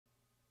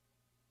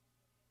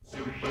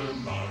Super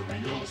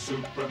Mario,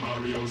 Super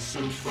Mario,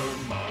 Super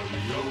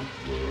Mario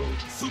World.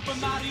 Super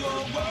Mario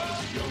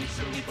World, it's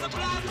a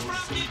blast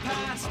from the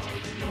past.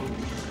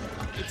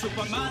 It's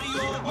Super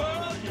Mario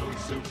World,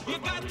 you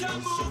got to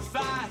move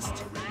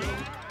fast.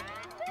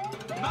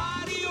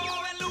 Mario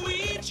and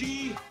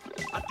Luigi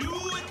are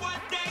doing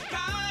what they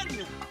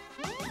can.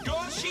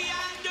 Yoshi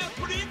and the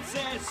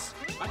princess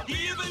are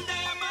giving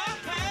them a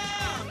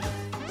hand.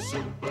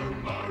 Super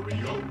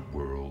Mario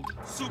World.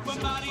 Super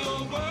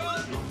Mario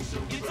World,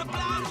 it's a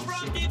blast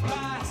from the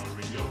past.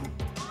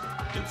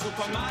 In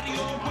Super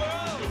Mario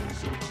World,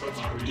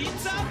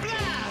 it's a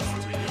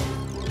blast.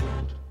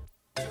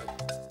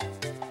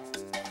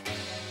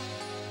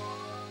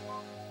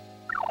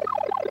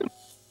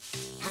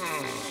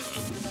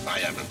 I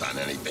haven't done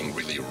anything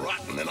really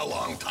rotten in a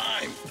long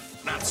time.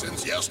 Not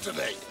since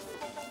yesterday.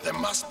 There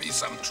must be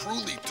some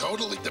truly,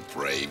 totally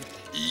depraved,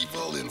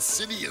 evil,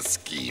 insidious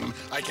scheme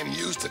I can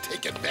use to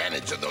take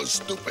advantage of those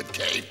stupid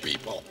cave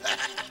people.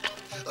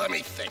 Let me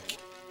think.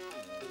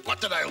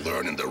 What did I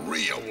learn in the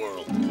real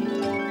world?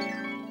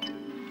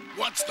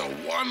 What's the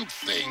one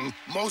thing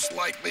most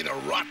likely to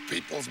rot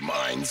people's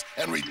minds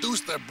and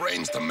reduce their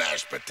brains to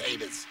mashed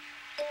potatoes?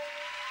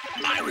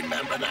 I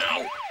remember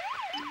now.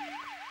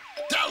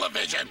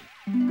 Television!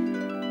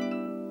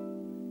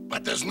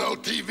 But there's no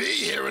TV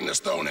here in the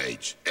Stone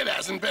Age. It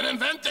hasn't been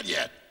invented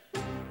yet.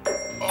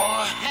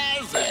 Or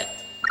has it?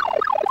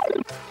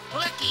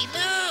 Looky,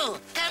 Lou!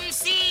 Come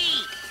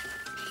see!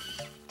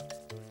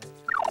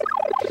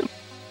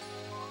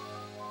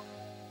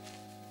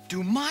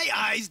 Do my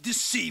eyes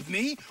deceive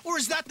me, or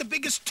is that the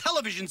biggest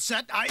television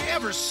set I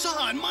ever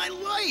saw in my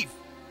life?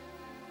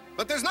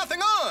 But there's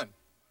nothing on!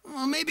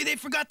 Well, maybe they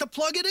forgot to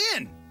plug it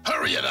in.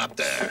 Hurry it up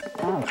there.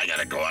 I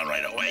gotta go on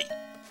right away.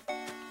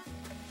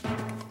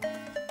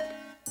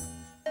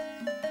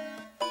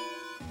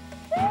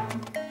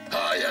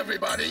 Hi,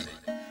 everybody.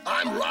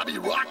 I'm Robbie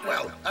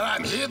Rockwell, and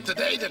I'm here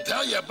today to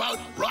tell you about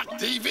Rock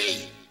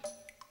TV.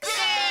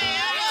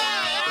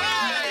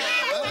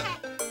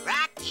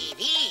 Rock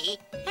TV?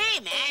 Hey,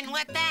 man,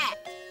 what that?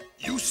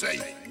 You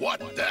say, what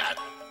that?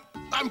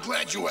 I'm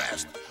glad you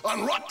asked.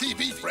 On Rock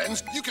TV,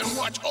 friends, you can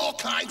watch all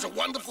kinds of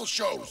wonderful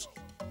shows.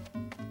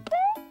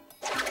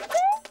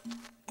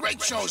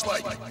 Great shows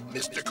like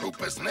Mr.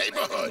 Koopa's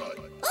Neighborhood.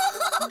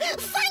 Oh,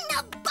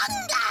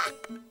 Funabunga!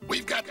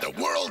 We've got the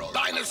World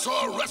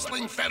Dinosaur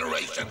Wrestling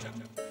Federation.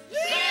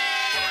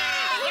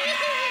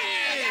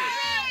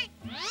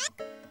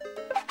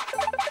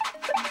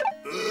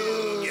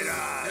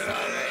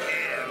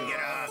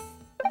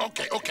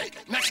 Okay.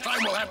 Next time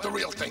we'll have the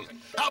real thing.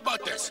 How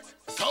about this?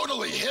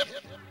 Totally hip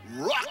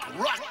Rock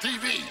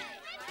TV.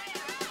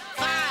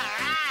 Far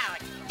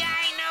out!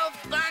 Dino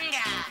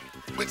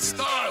Bunga! With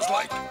stars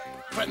like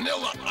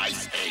Vanilla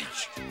Ice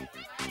Age.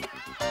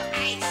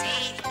 Ice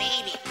Age,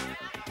 baby.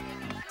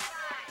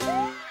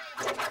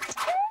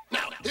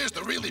 Now, here's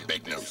the really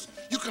big news.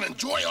 You can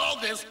enjoy all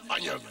this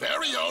on your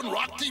very own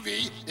Rock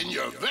TV in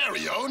your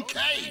very own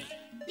cave.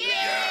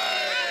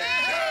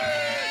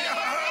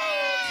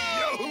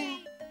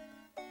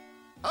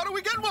 How do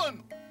we get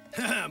one?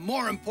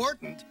 More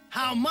important,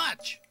 how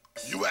much?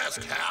 You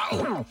ask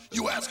how?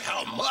 You ask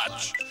how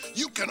much?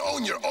 You can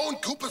own your own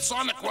Koopa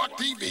Sonic Rock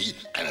TV,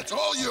 and it's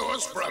all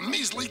yours for a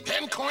measly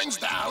 10 coins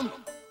down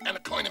and a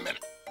coin a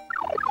minute.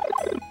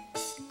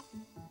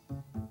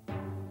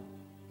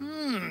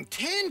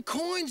 10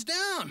 coins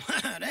down.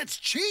 That's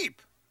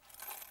cheap.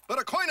 But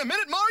a coin a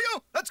minute,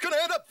 Mario? That's gonna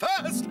add up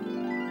fast.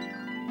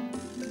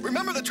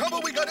 Remember the trouble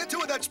we got into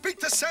with that Speak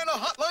to Santa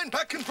hotline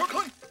back in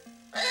Brooklyn?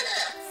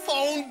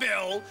 Phone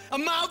bill,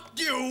 amount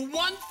due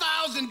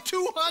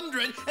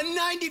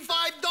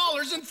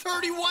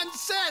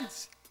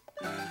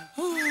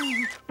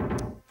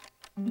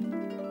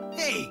 $1,295.31.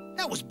 Hey,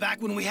 that was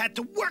back when we had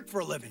to work for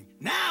a living.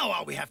 Now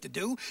all we have to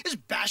do is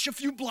bash a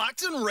few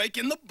blocks and rake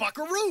in the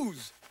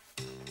buckaroos.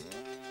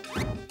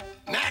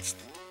 Next.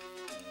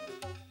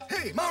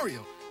 Hey,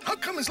 Mario, how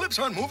come his lips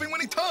aren't moving when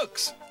he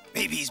talks?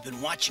 Maybe he's been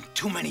watching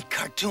too many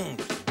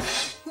cartoons.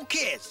 Who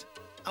cares?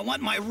 I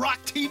want my Rock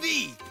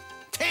TV.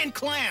 10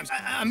 clams,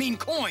 I mean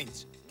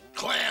coins.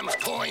 Clams,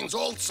 coins,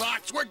 old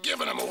socks, we're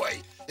giving them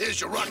away. Here's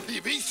your Rock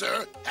TV,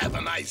 sir. Have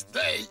a nice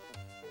day.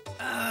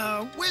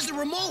 Where's the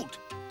remote?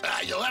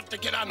 You'll have to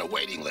get on the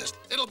waiting list.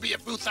 It'll be a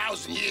few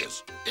thousand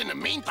years. In the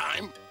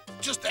meantime,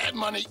 just add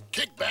money,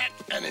 kick back,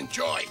 and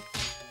enjoy.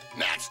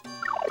 Next.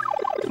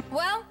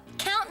 Well,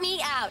 count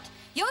me out.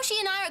 Yoshi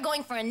and I are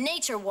going for a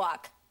nature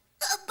walk.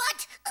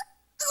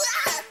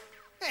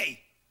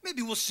 Hey,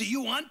 maybe we'll see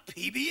you on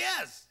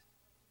PBS.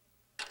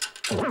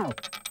 Whoa! And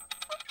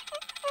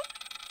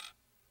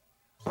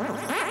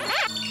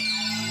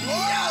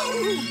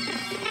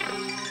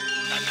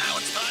now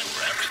it's time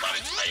for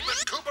everybody's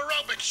favorite Koopa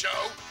aerobic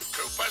show,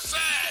 Koopa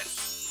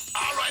Says.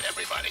 All right,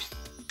 everybody.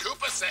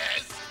 Koopa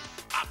says,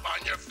 up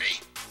on your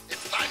feet.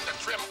 It's time to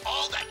trim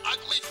all that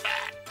ugly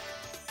fat.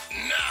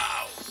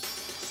 Now.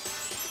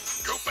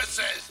 Koopa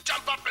says,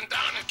 jump up and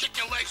down and kick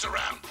your legs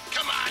around.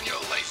 Come on, you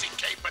lazy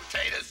cave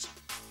potatoes.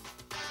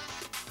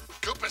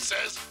 Koopa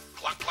says,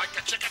 cluck like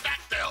a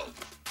chickadactyl.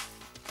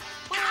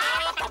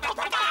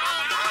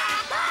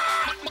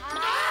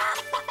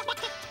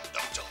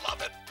 Don't you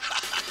love it?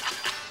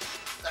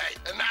 Hey,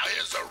 and now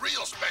here's a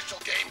real special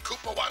game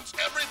Koopa wants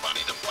everybody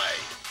to play.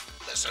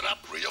 Listen up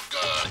real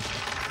good.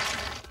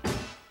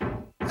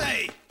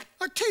 Hey,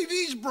 our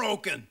TV's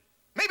broken.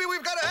 Maybe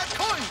we've got to add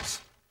coins.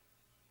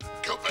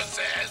 Koopa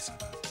says,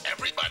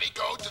 everybody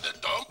go to the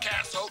Dome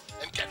Castle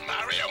and get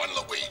Mario and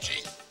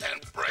Luigi and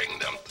bring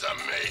them to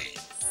me.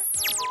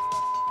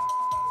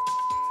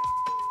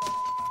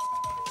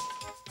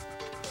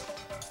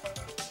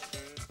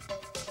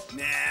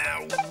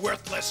 Nah,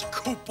 worthless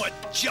Koopa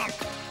junk.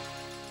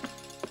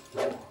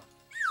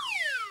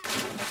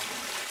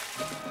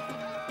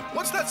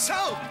 What's that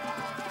sound?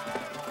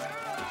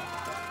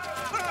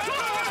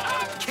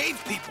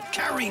 Cave people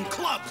carrying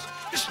clubs.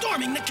 They're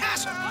storming the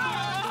castle.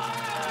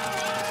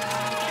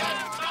 Get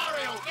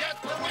Mario,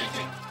 get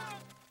Luigi.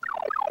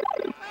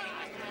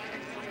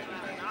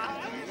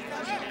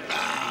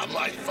 Ah,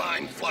 my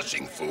fine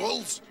flushing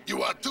fools.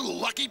 You are two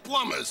lucky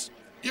plumbers.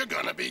 You're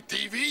gonna be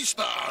TV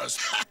stars.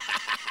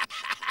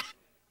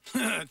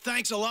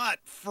 Thanks a lot,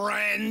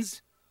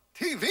 friends.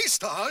 TV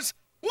stars?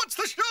 What's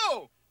the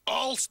show?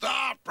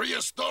 All-Star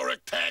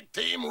Prehistoric Tag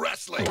Team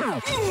Wrestling.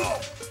 Welcome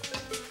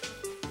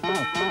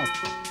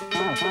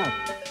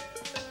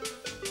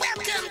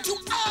to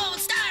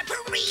All-Star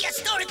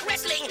Prehistoric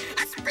Wrestling,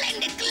 a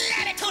splendid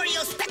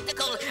gladiatorial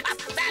spectacle, a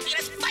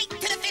fabulous fight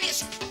to the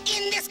finish.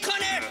 In this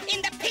corner,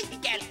 in the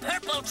pink and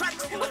purple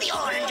trunks with the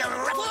orange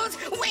ruffles,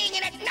 weighing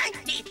in at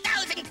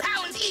 90,000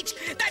 pounds each,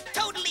 the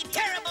totally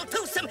terrible,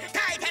 twosome,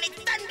 titanic,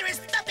 thunderous,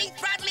 thumping,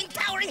 throttling,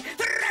 towering,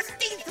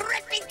 thrusting,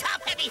 threatening,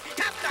 top-heavy,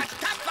 top-notch,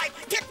 top-flight,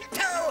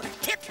 tip-toe,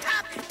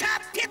 tip-top,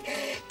 top-tip.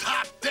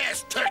 Top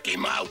this, turkey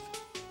mouth.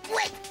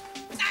 Wait!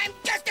 I'm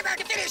just about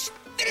to finish!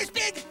 Finish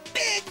big,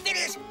 big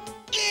finish!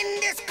 In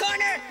this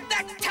corner,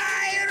 the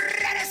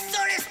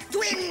Tyrannosaurus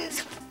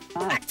twins!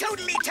 A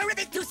totally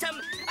terrific twosome!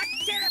 A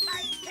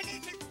terrifying,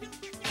 tenacious...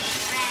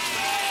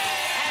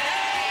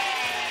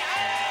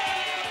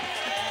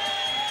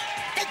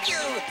 Thank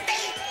you!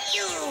 Thank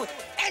you!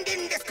 And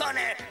in this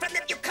corner, from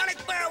the bucolic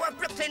borough of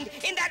Brooklyn,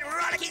 in that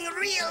rollicking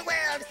real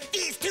world,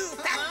 these two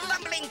fat,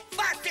 bumbling,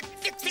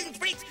 faucet-fixing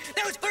freaks,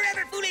 those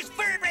forever foolish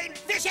fur-brained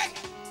fishhead...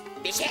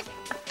 Fishhead?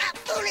 A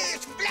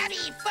foolish,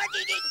 flabby,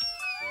 fudgy-dig...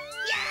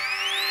 Yeah!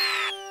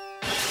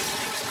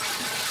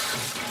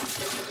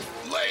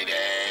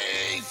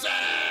 Ladies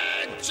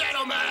and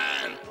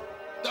gentlemen,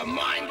 the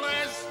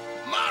mindless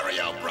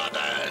Mario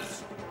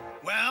Brothers.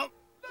 Well,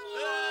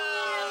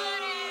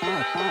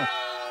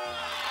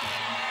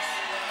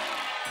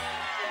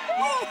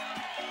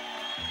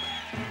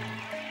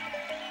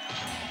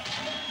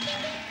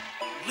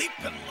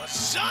 leaping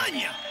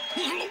lasagna.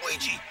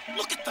 Luigi,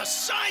 look at the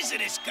size of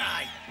this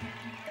guy.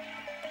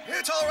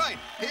 It's all right.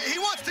 He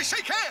wants to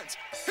shake hands.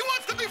 He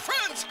wants to be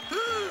friends.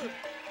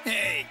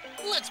 Hey,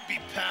 let's be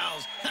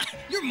pals.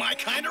 You're my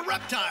kind of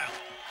reptile.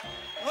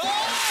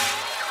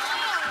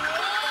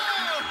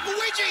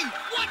 Luigi,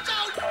 watch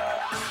out!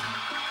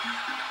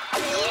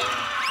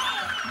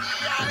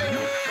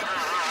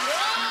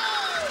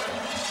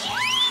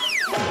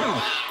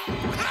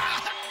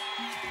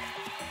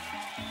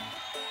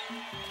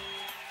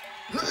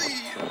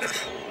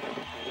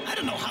 I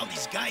don't know how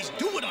these guys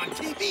do it on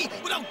TV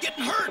without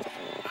getting hurt.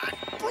 I'm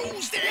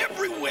bruised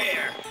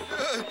everywhere.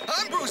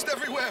 I'm bruised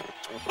everywhere.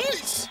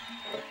 Twice.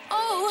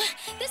 Oh,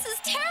 this is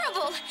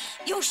terrible.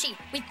 Yoshi,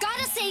 we've got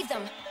to save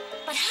them.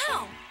 But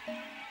how?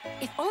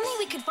 If only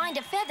we could find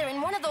a feather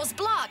in one of those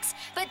blocks.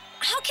 But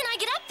how can I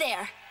get up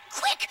there?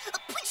 Quick!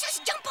 Princess,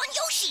 jump on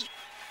Yoshi!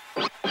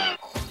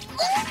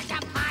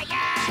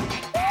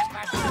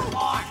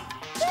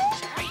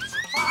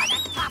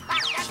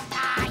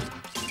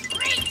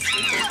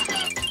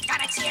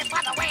 Gotta cheer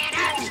for the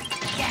winners!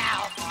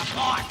 Yell for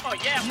more! Oh,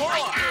 yeah, more!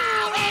 Right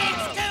now,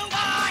 it's do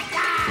or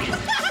die!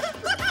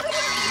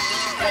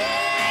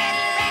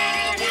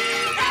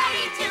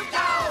 Ready to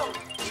go!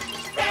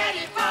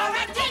 Ready for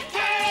a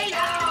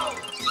TKO!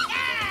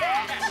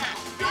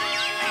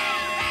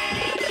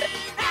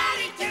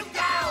 Ready to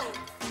go!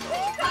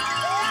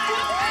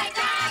 Break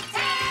our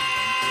tail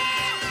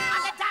on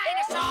the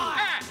dinosaur!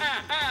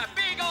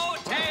 Big old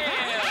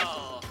tail!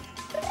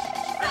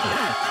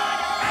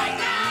 Break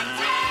our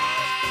tail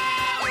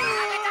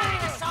on the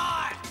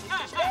dinosaur!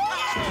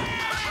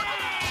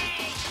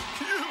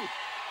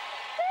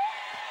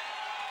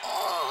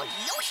 Oh,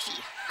 Yoshi,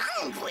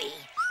 hungry.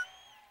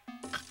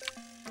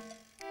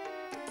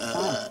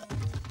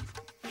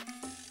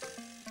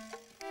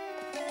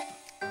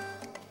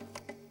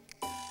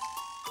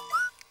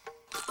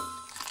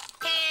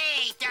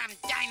 Hey, dumb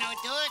dino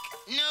dork.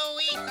 No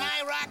eat my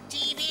rock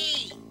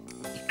TV.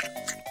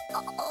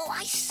 Oh,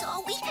 I saw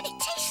it. It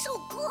tastes so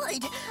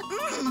good.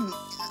 Mmm.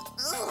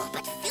 Ugh,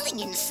 but filling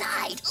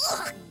inside.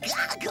 Ugh,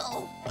 gotta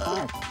go.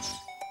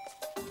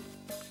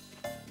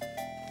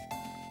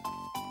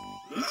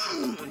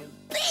 Mmm,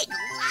 big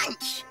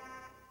lunch.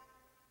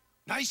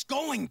 Nice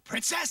going,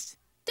 princess.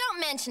 Don't Don't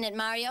mention it,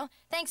 Mario.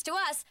 Thanks to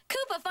us,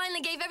 Koopa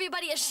finally gave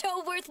everybody a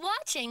show worth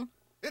watching.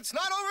 It's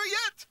not over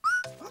yet!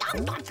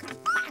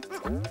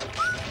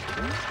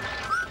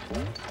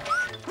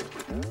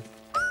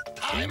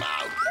 Time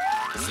out!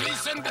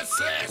 Cease and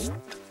desist!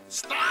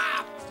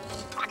 Stop!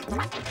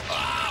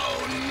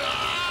 Oh,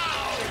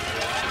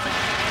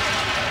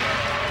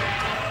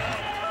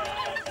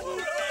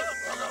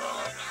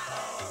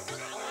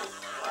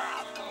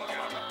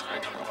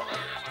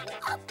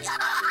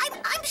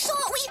 I'm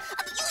sorry.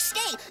 You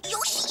stay.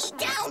 Yoshi, eat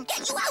down.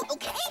 Get you out,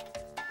 okay?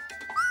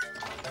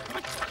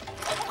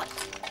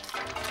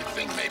 You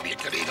think maybe you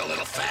could eat a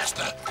little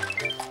faster?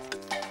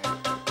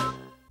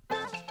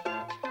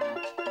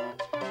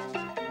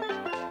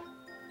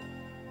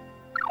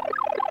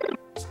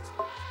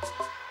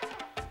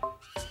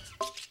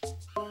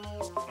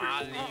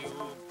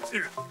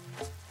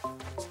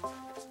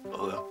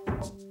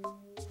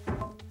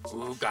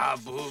 Ooga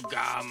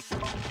booga.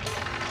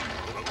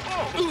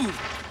 Ooh.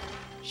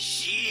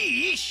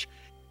 Sheesh!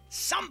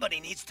 Somebody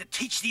needs to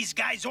teach these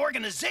guys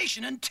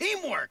organization and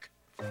teamwork.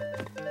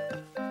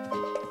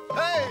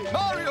 Hey,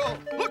 Mario!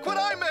 Look what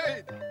I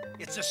made!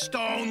 It's a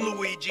stone,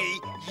 Luigi.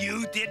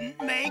 You didn't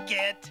make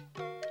it.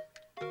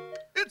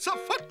 It's a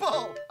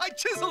football! I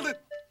chiseled it!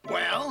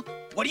 Well,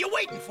 what are you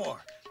waiting for?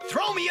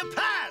 Throw me a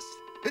pass!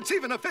 It's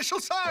even official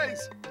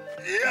size!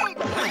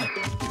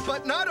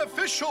 But not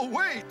official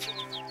weight!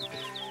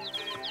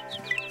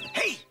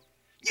 Hey,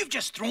 you've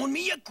just thrown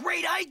me a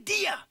great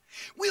idea.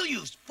 We'll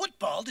use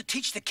football to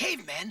teach the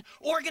cavemen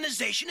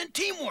organization and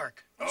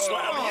teamwork.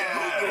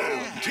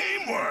 Yeah.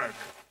 Teamwork!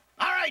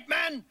 All right,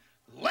 men,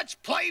 let's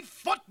play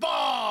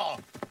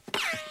football.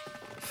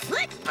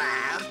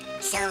 Football?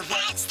 So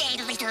that's their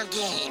little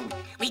game.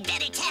 We'd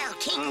better tell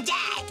King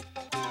Dad.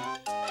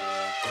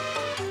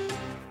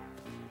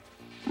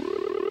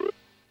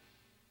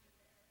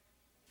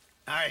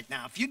 All right,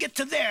 now, if you get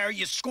to there,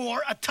 you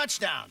score a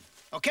touchdown,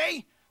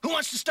 okay? Who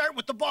wants to start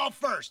with the ball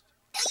first?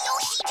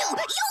 Yoshi do!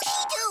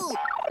 Yoshi do!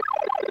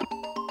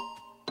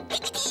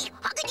 Higgity,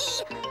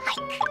 hoggity,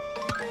 hike.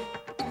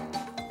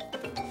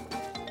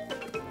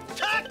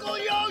 Tackle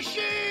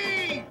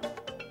Yoshi!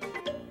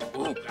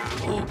 Go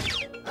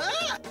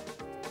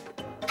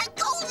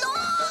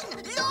long!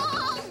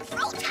 Long!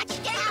 Throw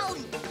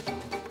touchdown!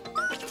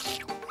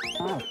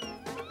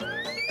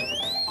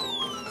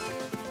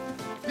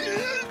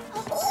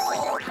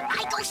 Oh,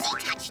 I go see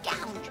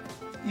touchdown!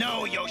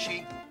 No,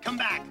 Yoshi. Come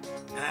back.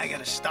 I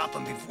gotta stop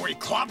him before he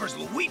clobbers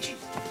Luigi.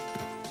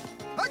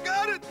 I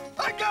got it!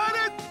 I got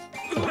it!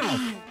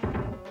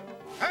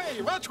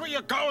 Hey, watch where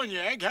you're going, you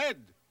egghead.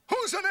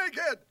 Who's an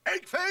egghead?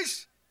 Egg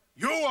face?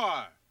 You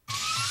are.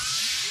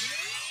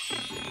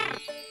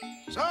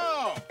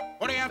 So,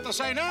 what do you have to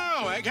say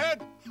now,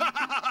 egghead?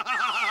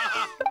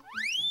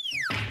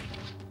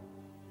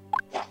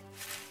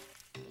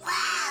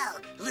 Wow!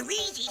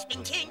 Luigi's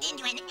been turned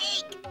into an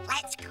egg.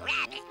 Let's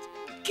grab it.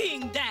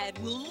 King Dad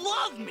will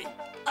love me.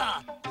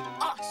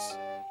 Us.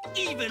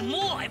 Even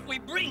more if we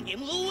bring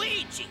him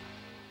Luigi.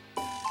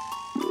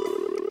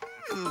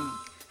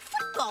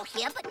 Football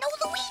here, but no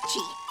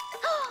Luigi.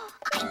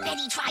 I bet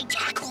he tried to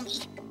tackle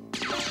me.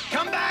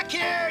 Come back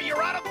here!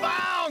 You're out of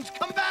bounds!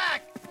 Come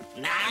back!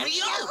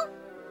 Mario?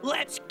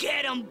 Let's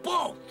get them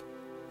both.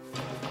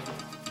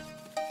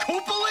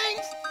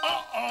 Koopalings?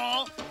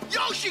 Uh-oh!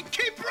 Yoshi,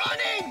 keep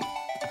running!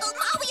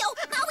 Mario,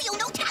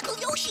 no tackle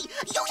Yoshi.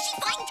 Yoshi,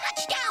 find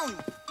touchdown.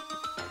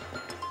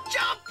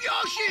 Jump,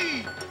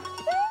 Yoshi!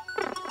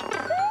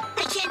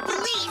 I can't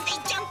believe they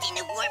jumped in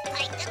the warp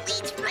pipe that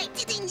leads right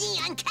to the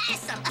Neon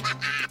Castle.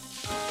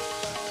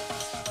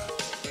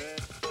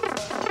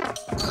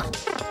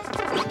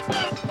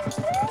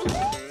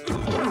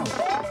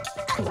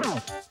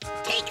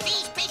 Take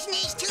these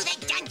prisoners to the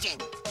dungeon,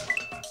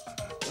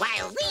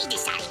 while we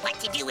decide what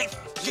to do with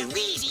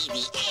Luigi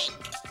the egg.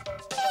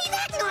 Hey,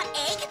 that's not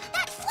egg,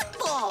 that's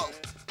football.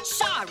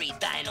 Sorry,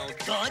 Dino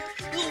Dud.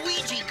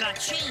 Luigi got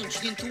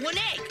changed into an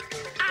egg.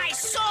 I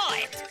saw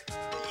it.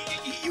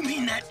 You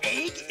mean that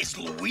egg is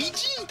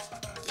Luigi?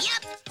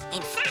 Yep.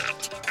 In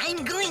fact,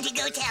 I'm going to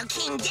go tell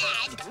King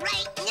Dad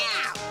right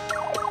now.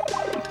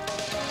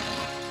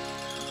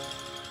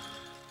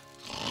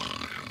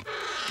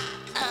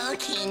 Oh,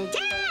 King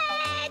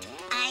Dad,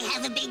 I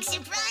have a big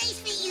surprise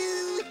for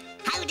you.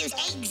 How does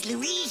Eggs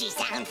Luigi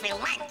sound for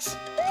lunch?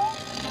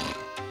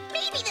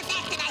 Maybe the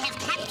fact that I have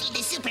captured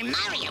the Super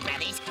Mario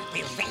Brothers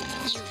will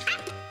wake you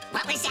up.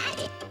 What was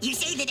that? You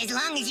say that as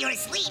long as you're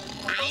asleep,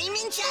 I'm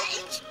in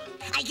charge?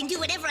 I can do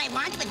whatever I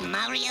want with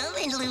Mario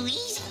and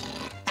Luigi?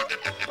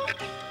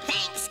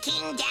 Thanks,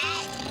 King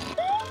Dad.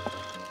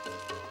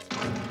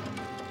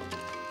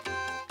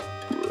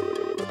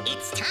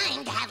 It's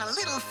time to have a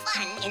little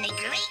fun in the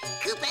great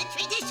Koopa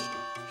tradition.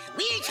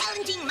 We're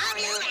challenging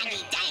Mario and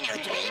the Dino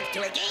Dweeb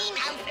to a game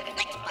of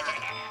football.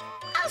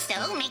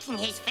 Also, making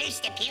his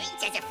first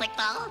appearance as a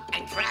football,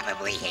 and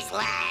probably his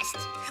last,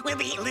 will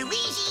be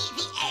Luigi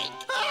the Egg.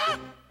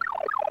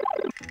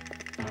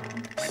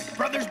 My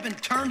brother's been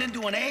turned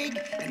into an egg,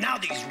 and now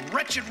these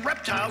wretched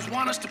reptiles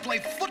want us to play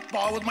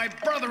football with my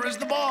brother as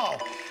the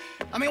ball.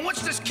 I mean,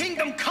 what's this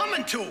kingdom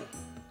coming to?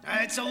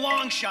 It's a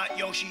long shot,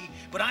 Yoshi,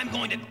 but I'm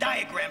going to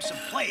diagram some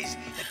plays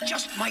that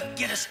just might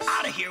get us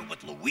out of here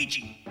with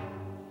Luigi.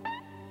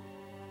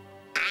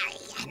 I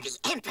am the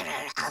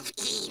Emperor of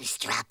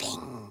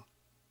Eavesdropping.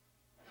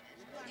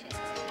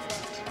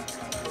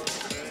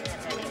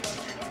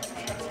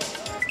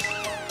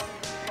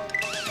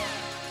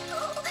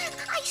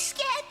 I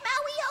scared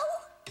Mario.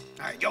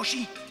 All right,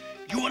 Yoshi,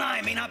 you and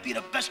I may not be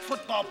the best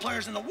football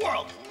players in the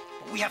world,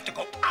 but we have to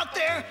go out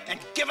there and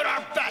give it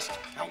our best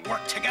and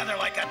work together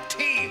like a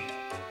team.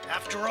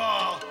 After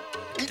all,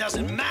 it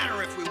doesn't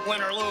matter if we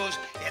win or lose,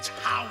 it's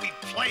how we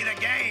play the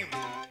game.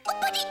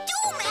 But it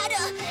do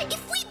matter.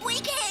 If we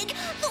break an egg,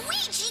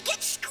 Luigi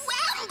gets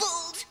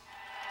scrambled.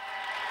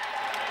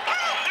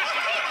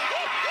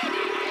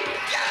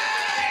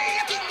 You're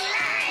looking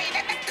live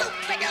at the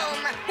Koopa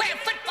Dome, where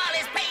football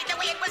is played the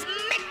way it was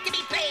meant to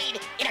be played,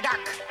 in a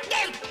dark,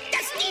 damp,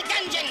 dusty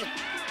dungeon.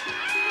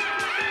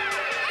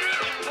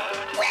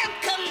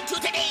 Welcome to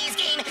today's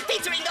game,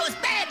 featuring those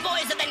bad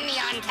boys of the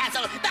Neon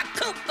Castle, the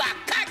Koopa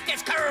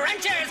Carcass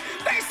Crunchers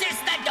versus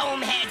the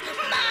Domeheads,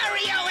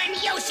 Mario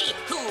and Yoshi,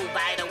 who,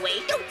 by the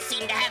way, don't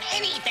seem to have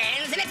any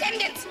fans in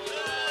attendance.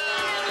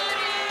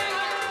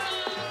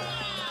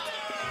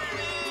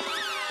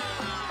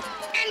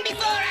 And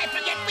before I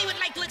forget, we would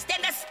like to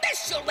extend a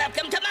special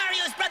welcome to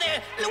Mario's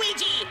brother,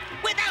 Luigi.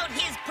 Without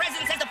his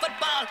presence as a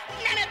football,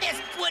 none of this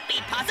would be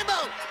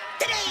possible.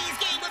 Today's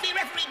game will be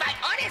refereed by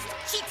honest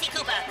Cheatsy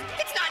Koopa.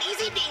 It's not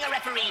easy being a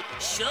referee.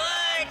 Sure,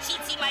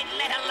 Cheatsy might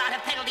let a lot of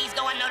penalties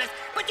go unnoticed,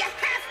 but you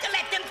have to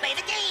let them play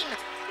the game.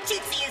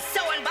 Cheatsy is so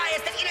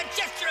unbiased that in a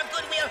gesture of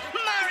goodwill,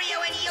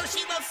 Mario and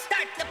Yoshi will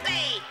start the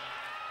play.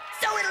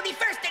 So it'll be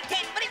 1st and 10,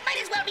 but it might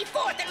as well be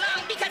 4th and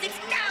long because it's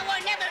now or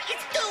never,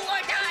 it's do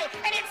or die,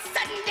 and it's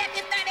sudden death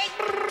if that egg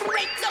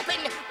breaks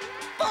open.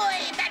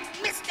 Boy, that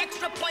missed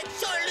extra point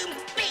sure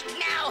looms big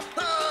now.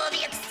 Oh,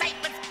 the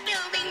excitement's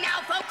building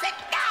now, folks.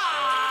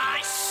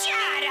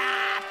 Shut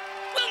up!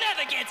 We'll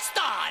never get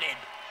started.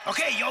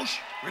 Okay, Yosh,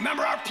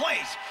 remember our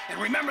plays, and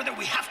remember that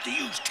we have to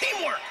use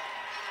teamwork.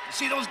 You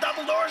see those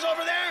double doors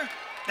over there?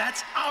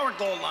 That's our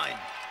goal line.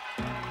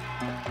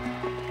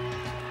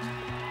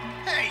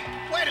 Hey,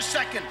 wait a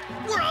second.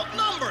 We're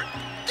outnumbered.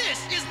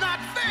 This is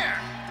not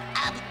fair.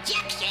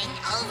 Objection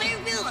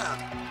overruled.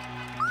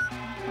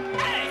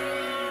 Hey!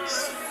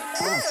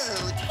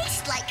 Ooh,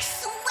 tastes like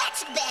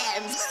sweat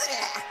bears.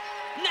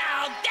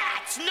 Now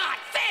that's not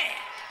fair!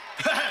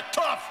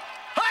 Tough.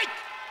 Hike!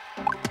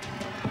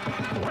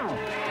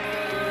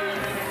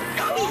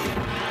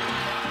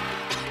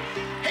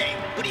 Hey,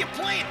 what are you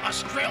playing?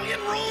 Australian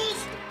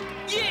rules?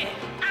 Yeah,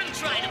 I'm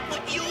trying to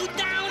put you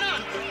down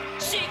under.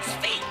 6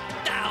 feet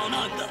down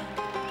under.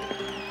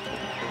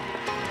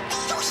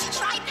 Yoshi,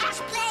 try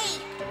pass play.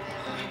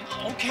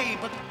 Okay,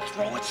 but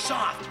throw it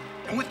soft.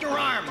 And with your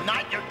arm,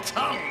 not your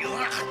tongue.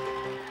 Ugh.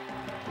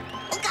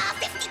 Ooga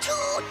 52.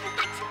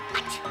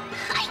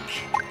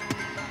 Hike.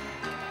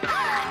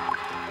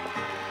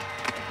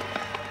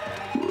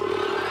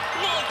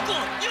 No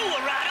good, you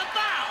were out of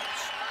bounds.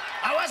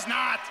 I was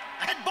not.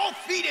 I had both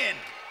feet in.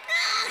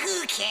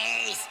 Who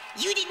cares?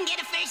 You didn't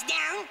get a first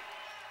down,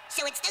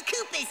 so it's the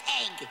Koopa's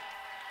egg.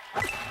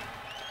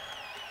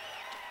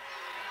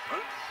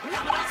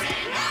 Come on,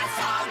 sing our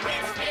song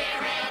with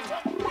spirit.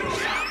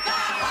 Jump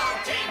the whole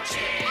team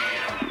cheer.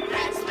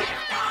 Let's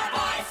lift our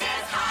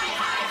voices high,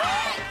 high,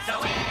 high, so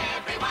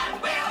everyone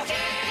will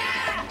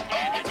hear.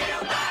 And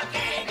until the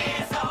game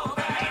is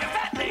over,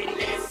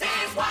 this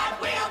is what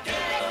we'll do.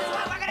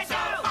 So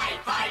fight,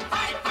 fight,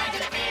 fight, fight to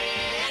the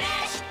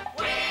finish.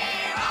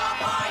 We're all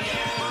for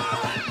you.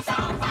 So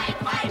fight,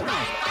 fight,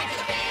 fight, fight to the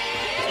finish.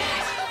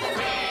 We're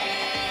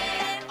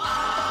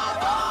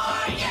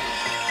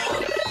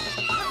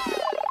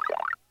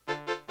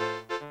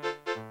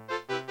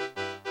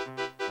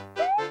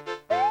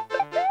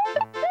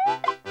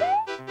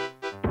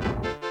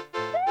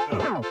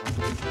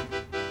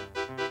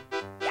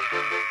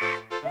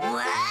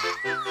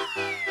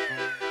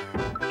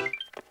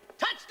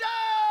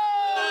all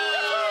for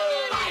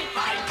you. Fight,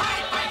 fight,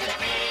 fight, fight to the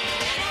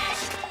finish.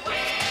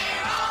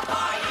 We're all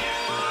for you.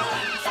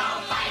 So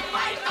fight,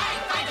 fight,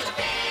 fight, fight to the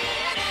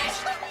finish.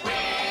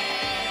 We're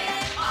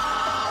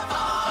all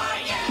for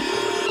you.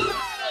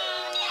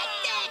 Get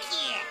back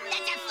here.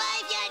 That's a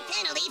 5-yard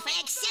penalty for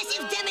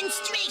excessive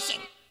demonstration.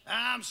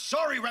 I'm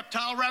sorry,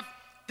 Reptile Ref.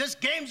 This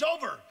game's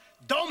over.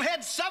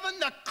 Domehead 7,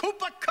 the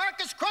Koopa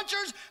Carcass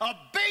Crunchers, a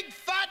big,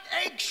 fat,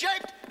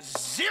 egg-shaped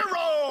 0.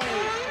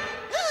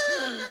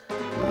 Oops.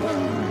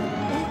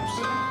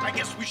 I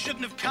guess we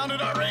shouldn't have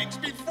counted our eggs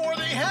before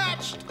they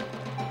hatched.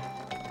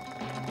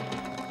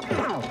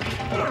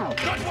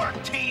 Good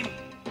work, team.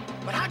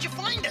 But how'd you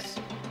find us?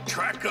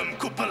 Track 'em,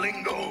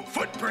 Koopalingo.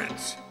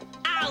 Footprints.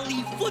 I'll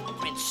leave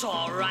footprints,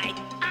 all right,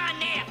 on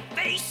their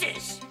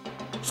faces.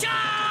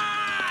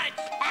 Charge!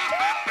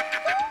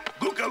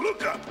 Luka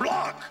Luka,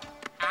 block.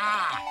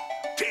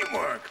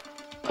 Teamwork.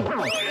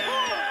 Luka.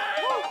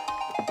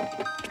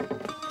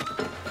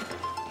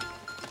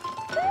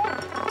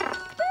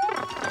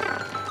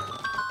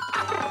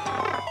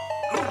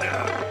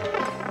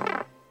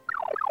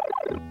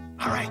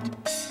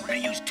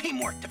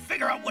 teamwork to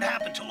figure out what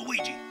happened to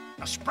Luigi.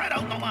 Now spread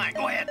out in the line.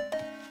 Go ahead.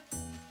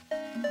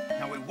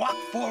 Now we walk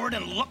forward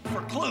and look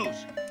for clues.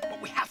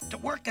 But we have to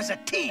work as a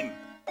team.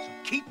 So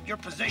keep your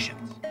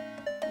positions.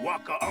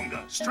 Waka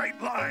unga,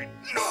 straight line,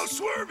 no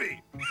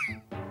swervy.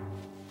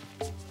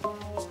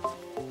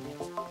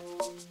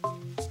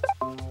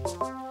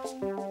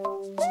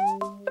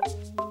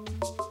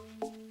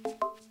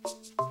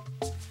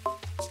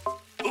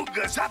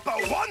 Ooga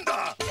zappa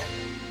wanda!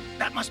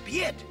 That must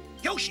be it.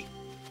 Yoshi,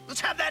 let's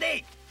have that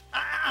 8.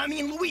 I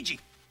mean Luigi.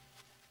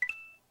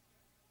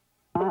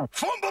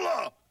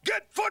 Fumbler,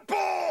 get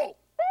football!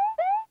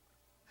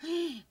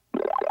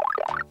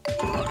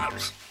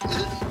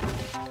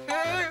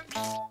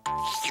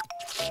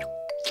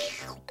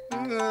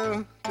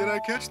 Did I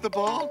catch the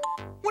ball?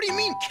 What do you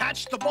mean,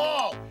 catch the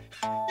ball?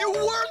 You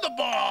were the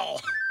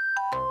ball!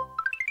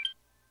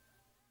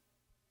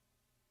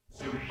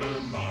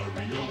 Super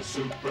Mario,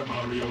 Super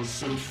Mario,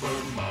 Super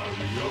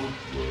Mario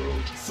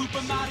World.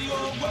 Super Mario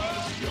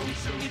World,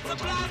 it's a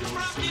blast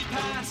from the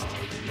past.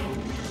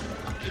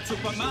 It's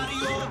Super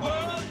Mario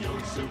World,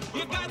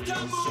 you got to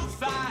move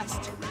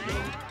fast.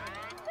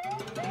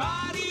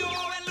 Mario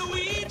and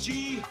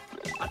Luigi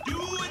are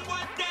doing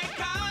what they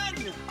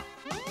can.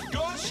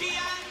 Yoshi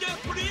and the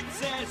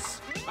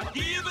princess are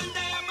giving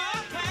them a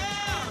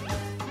hand.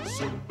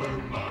 Super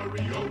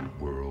Mario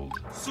World.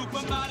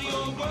 Super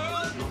Mario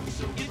World,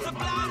 it's a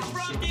blast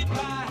from the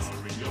past.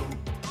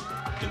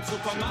 In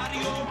Super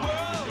Mario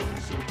World,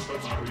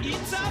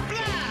 it's a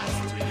blast.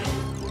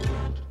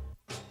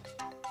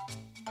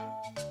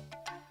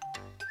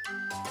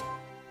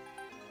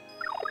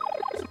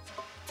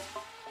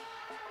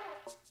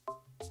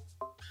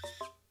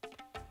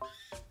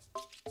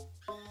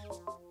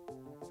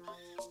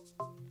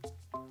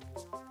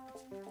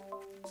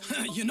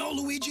 You know,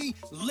 Luigi,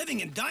 living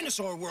in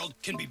Dinosaur World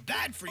can be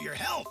bad for your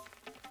health.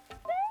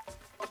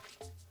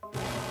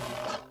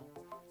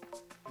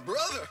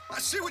 Brother, I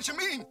see what you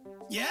mean.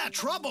 Yeah,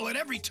 trouble at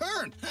every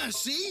turn.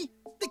 See?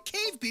 The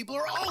cave people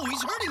are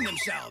always hurting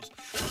themselves.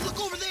 Look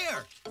over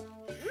there.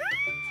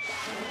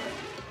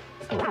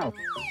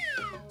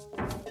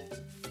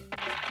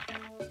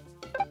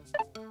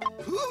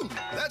 Whew,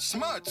 that's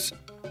smarts.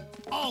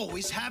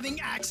 Always having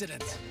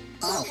accidents.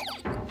 Oh,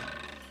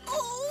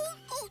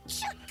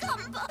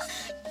 Chuckumba!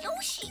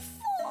 Yoshi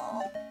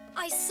fall.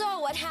 I saw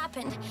what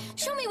happened.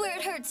 Show me where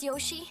it hurts,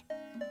 Yoshi.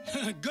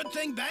 Good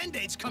thing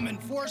Band-Aids come in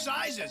 4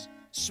 sizes.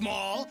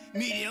 Small,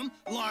 medium,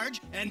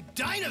 large, and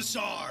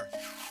dinosaur.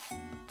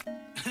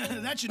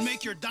 That should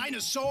make your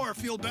dinosaur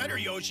feel better,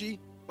 Yoshi.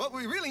 What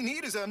we really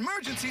need is an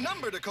emergency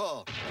number to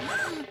call.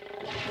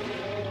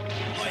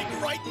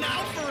 Like right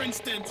now, for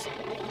instance.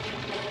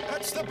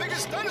 That's the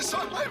biggest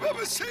dinosaur I've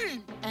ever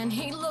seen. And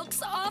he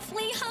looks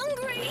awfully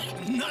hungry.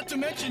 Not to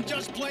mention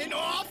just plain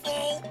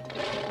awful.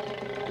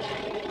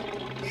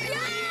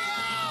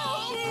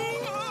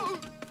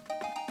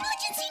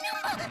 Emergency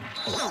number!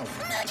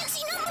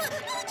 Emergency number!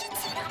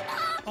 Emergency number!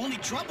 Only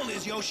trouble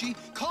is, Yoshi,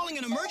 calling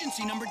an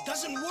emergency number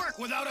doesn't work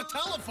without a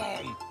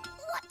telephone.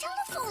 What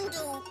telephone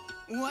do?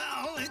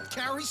 Well, it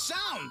carries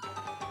sound.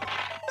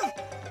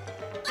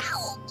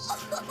 Ow!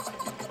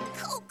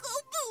 Coco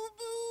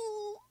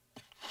boo-boo!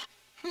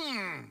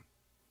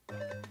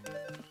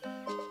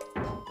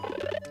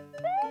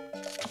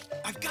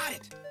 I've got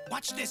it.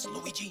 Watch this,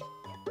 Luigi.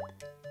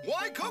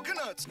 Why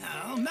coconuts?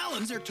 No,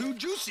 melons are too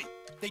juicy.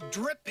 They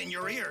drip in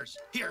your ears.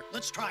 Here,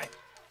 let's try it.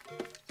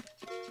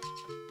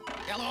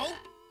 Hello?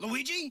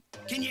 Luigi?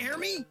 Can you hear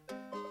me?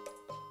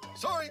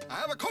 Sorry, I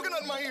have a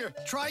coconut in my ear.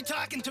 Try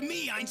talking to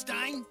me,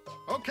 Einstein.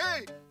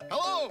 Okay.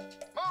 Hello?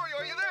 Mario,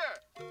 are you there?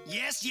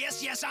 Yes,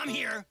 I'm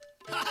here.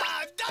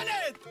 Ha-ha, I've done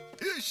it!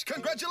 Yeesh,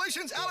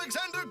 congratulations,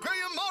 Alexander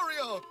Graham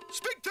Mario.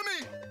 Speak to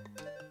me.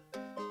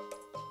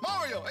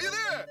 Mario, are you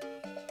there?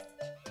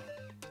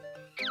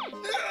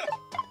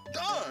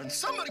 Darn,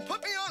 somebody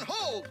put me on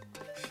hold.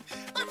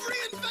 I've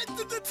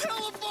reinvented the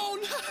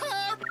telephone!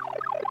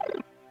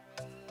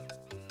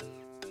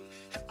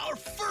 Our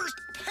first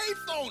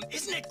payphone!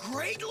 Isn't it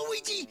great,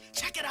 Luigi?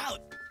 Check it out.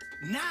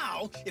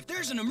 Now, if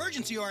there's an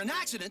emergency or an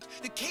accident,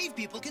 the cave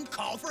people can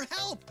call for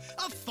help.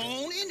 A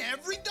phone in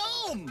every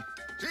dome.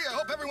 Gee, I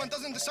hope everyone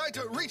doesn't decide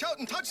to reach out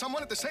and touch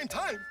someone at the same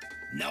time.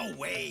 No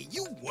way.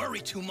 You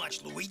worry too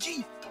much,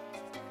 Luigi.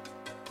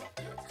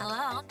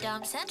 Hello,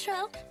 Dome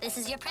Central. This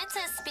is your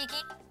princess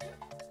speaking.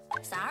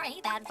 Sorry,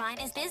 that vine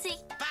is busy.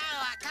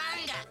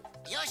 Bawakanga!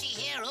 Yoshi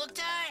here,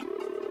 Uktar?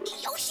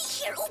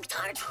 Yoshi here,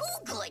 Uktar, too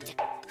good.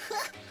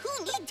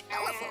 Who need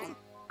telephone?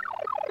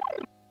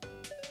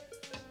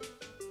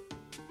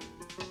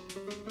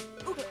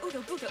 Ooga,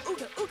 ooga, booga,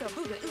 ooga, ooga,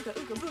 booga, ooga,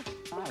 ooga, booga.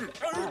 Ooga,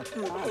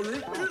 ooga,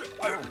 booga,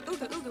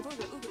 ooga, ooga,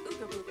 booga,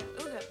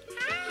 ooga.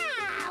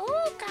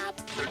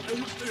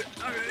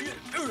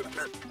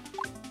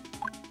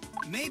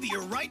 Maybe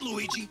you're right,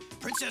 Luigi.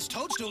 Princess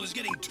Toadstool is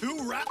getting too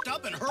wrapped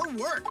up in her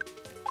work.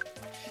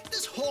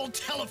 This whole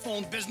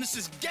telephone business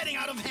is getting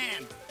out of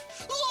hand.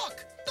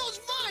 Look! Those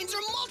vines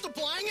are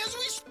multiplying as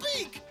we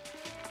speak!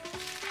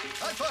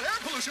 I thought air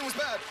pollution was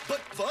bad,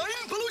 but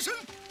vine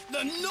pollution?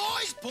 The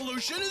noise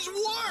pollution is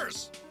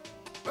worse.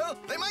 Well,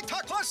 they might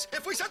talk less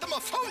if we sent them a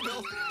phone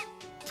bill.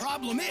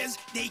 Problem is,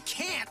 they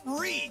can't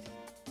read.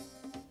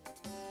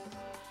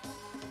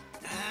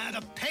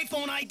 The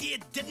payphone idea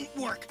didn't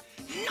work.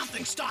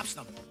 Nothing stops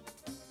them.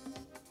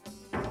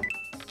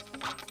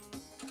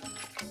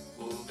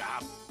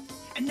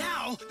 And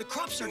now, the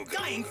crops are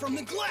dying from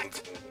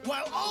neglect,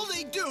 while all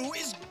they do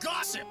is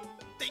gossip.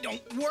 They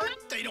don't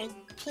work, they don't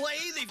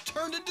play, they've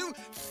turned into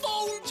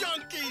phone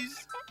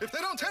junkies. If they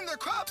don't tend their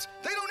crops,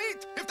 they don't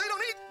eat. If they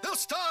don't eat, they'll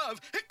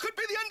starve. It could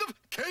be the end of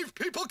cave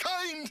people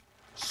kind.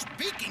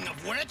 Speaking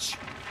of which...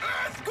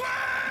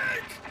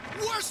 Earthquake!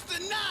 Worse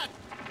than that!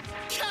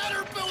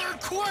 Caterpillar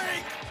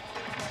quake!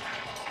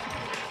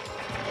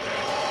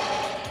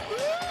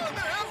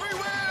 They're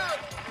everywhere!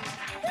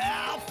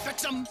 I'll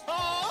fix them.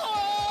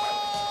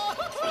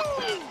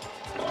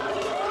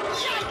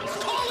 Yikes!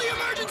 Call the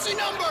emergency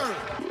number!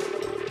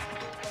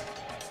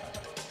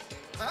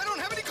 I don't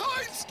have any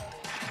coins!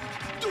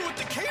 Do what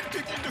the cave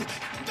people do!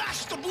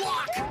 Bash the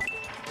block!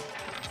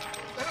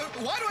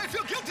 Why do I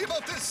feel guilty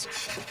about this?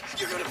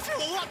 You're gonna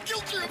feel a lot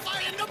guiltier if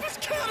I end up as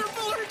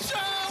Caterpillar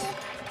Joe!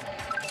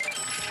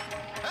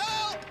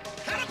 Help!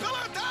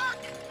 Caterpillar attack!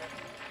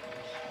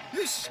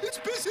 It's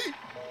busy.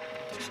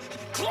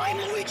 Climb,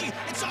 Luigi!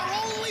 It's our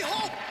only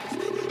hope!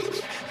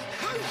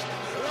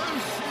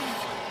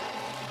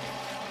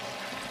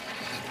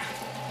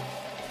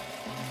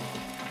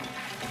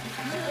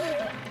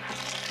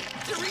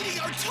 They're eating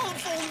our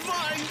telephone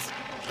vines!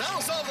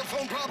 That'll solve the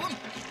phone problem.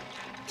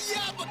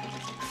 Yeah, but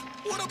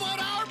what about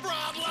our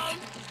problem?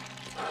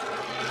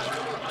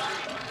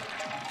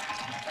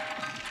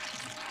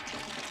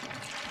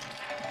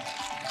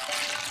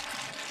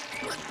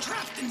 We're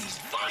trapped in these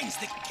vines.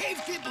 The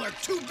cave people are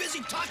too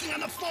busy talking on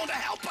the phone to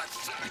help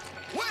us.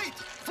 Wait!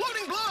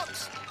 Floating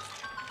blocks!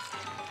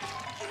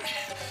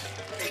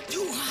 They're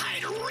too high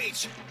to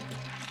reach.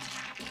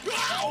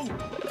 Whoa!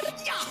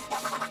 Yeah!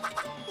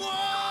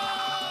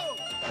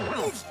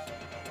 Whoa! Oof.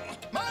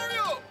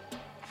 Mario!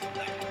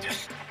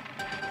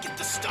 Get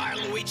the star,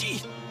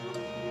 Luigi.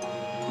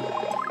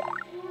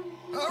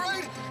 All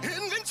right,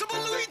 Invincible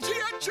Luigi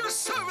at your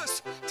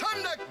service.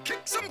 Time to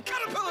kick some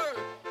caterpillar.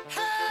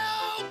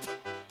 Help!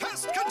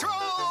 Pest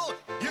control!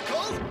 You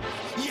called?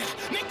 Yeah,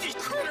 make these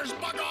critters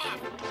bug off.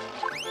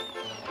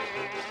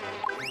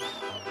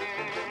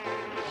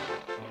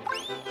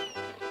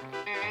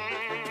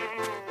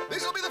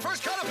 These will be the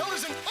first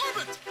caterpillars in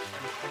orbit.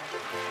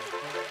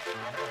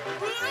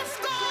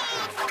 Lift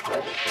off!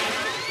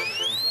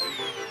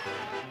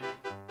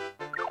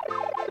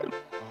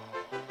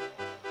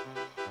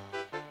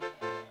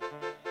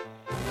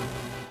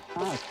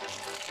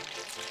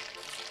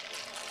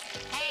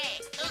 Hey,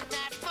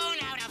 Uktar phone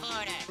out of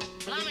order.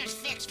 Plumbers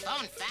fix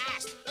phone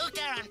fast.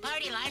 Uktar on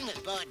party line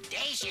with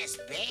bodacious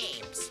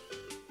babes.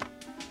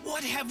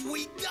 What have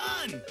we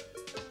done?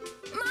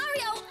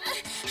 Mario,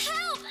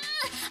 help!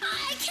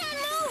 I can't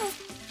move!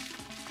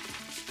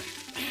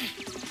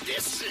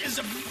 This is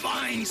a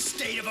fine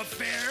state of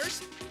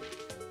affairs.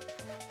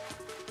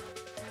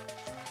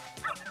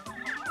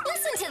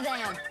 Listen to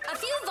them. A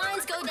few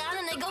vines go down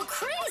and they go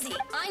crazy.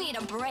 I need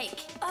a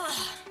break.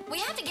 Ugh. We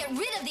have to get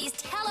rid of these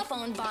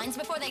telephone vines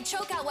before they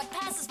choke out what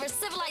passes for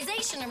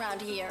civilization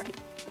around here.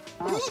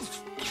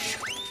 Oof.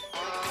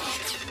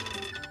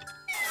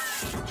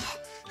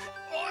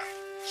 Or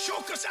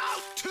choke us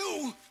out,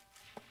 too.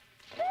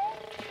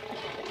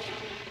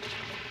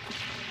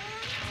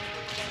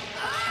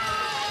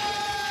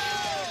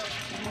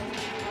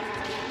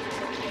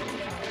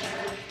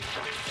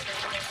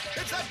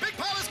 It's that big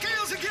pile of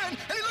scales again,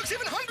 and he looks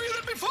even hungrier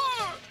than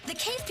before! The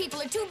cave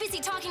people are too busy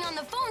talking on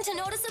the phone to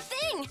notice a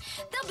thing.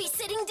 They'll be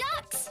sitting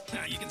ducks.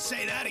 Now, you can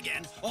say that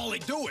again. All they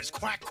do is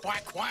quack,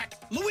 quack, quack.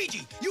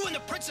 Luigi, you and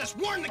the princess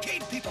warn the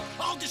cave people.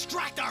 I'll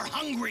distract our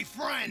hungry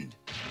friend.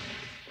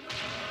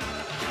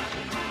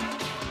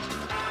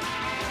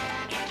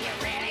 If you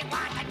really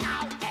want to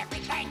know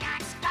everything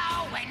that's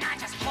going on,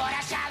 just put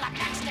a shell up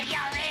next to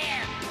your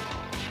ear.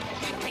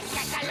 To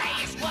get the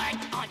latest word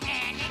on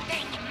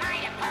anything you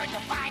might have heard, the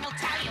vine will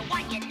tell you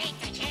what you need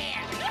to hear.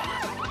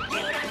 You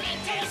don't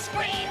need to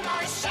scream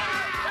or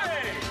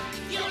shout.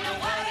 You know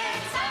what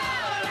it's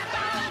all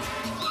about.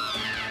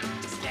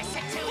 Just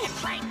listen to the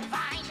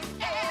grapevine.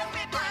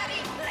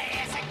 Everybody,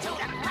 listen to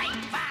the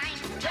grapevine.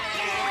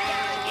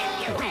 Yeah, if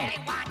you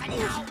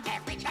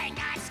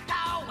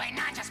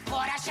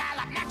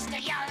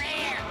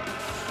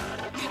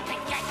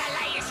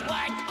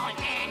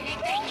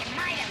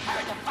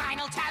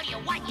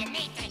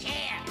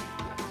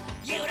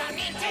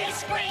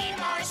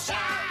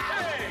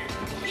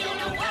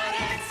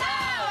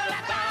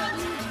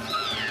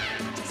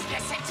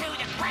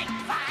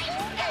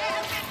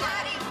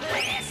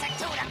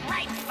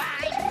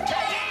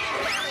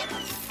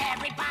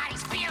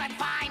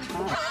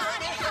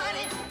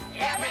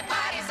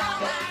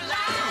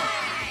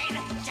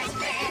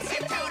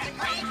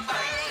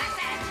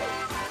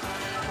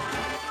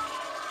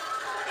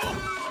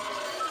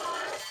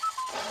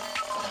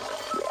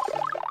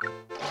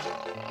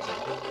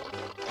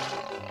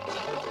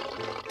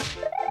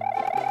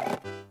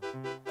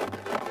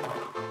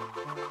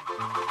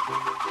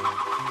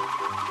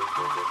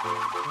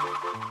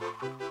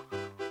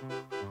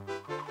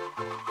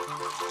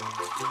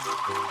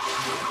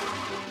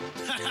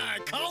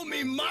Call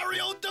me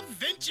Mario da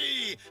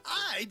Vinci.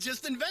 I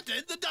just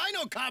invented the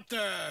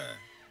Dinocopter.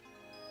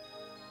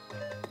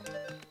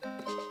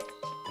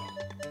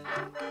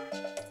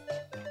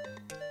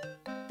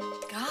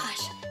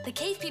 Gosh, the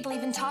cave people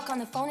even talk on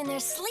the phone in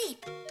their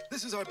sleep.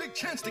 This is our big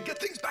chance to get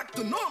things back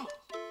to normal.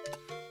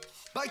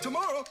 By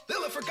tomorrow,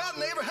 they'll have forgotten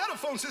they ever had a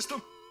phone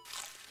system.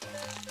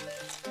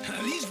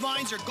 These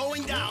vines are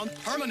going down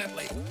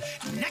permanently.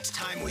 Next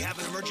time we have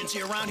an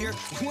emergency around here,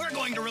 we're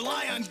going to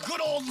rely on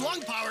good old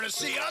lung power to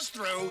see us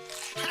through.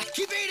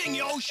 Keep eating,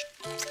 Yosh.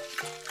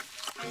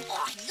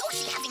 Oh,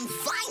 Yoshi having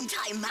fine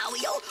time,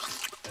 Mario.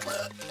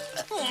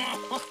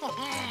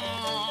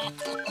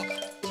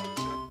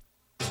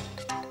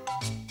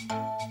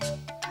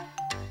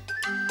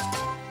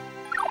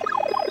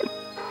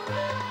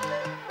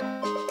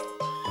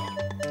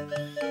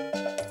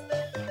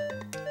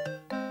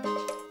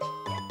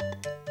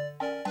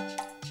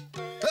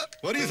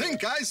 What do you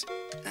think, guys?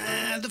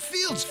 The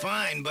field's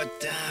fine, but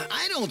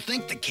I don't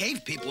think the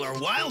cave people are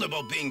wild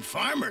about being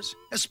farmers,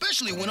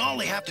 especially when all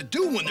they have to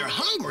do when they're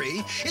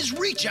hungry is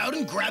reach out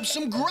and grab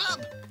some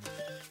grub.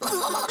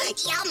 Oh,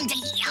 yum,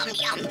 yum,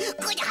 yum.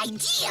 Good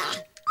idea.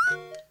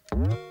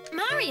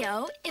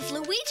 Mario, if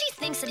Luigi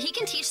thinks that he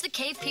can teach the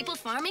cave people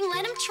farming,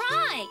 let him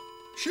try.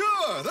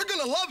 Sure, they're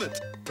gonna love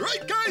it.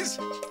 Right, guys?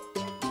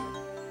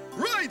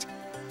 Right.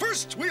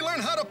 First, we learn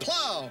how to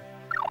plow.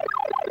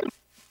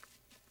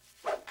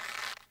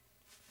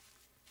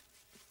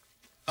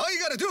 All you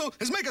gotta do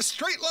is make a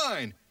straight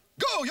line.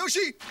 Go,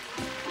 Yoshi!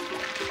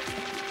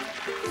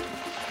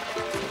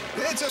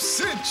 It's a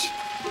cinch.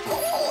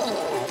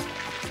 Oh.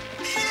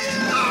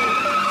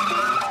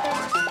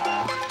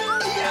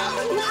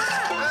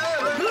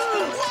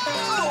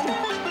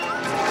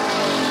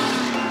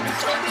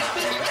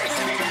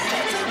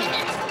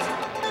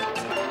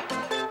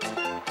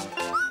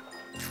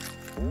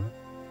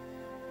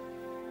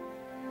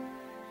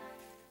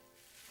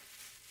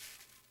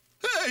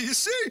 Hey, you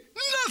see?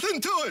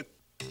 Nothing to it.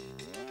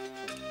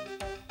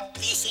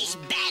 This is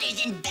better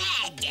than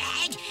bad,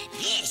 Dad.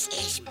 This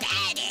is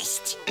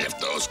baddest. If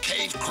those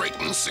cave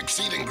cretins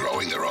succeed in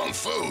growing their own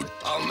food,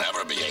 I'll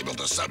never be able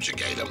to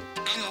subjugate them.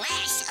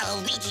 Unless,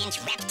 Norwegian's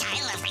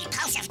reptile of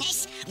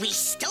repulsiveness, we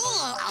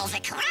stole all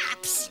the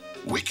crops.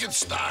 We could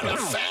start a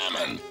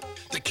famine.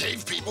 The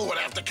cave people would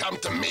have to come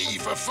to me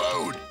for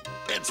food.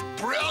 It's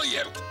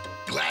brilliant.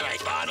 Glad I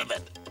thought of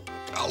it.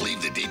 I'll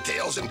leave the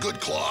details in good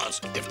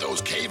claws. If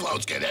those cave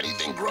loads get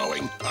anything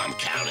growing, I'm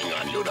counting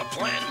on you to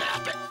plant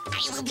nap it.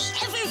 I will be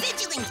ever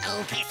vigilant,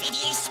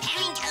 perfidious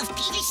parent of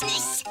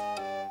peevishness.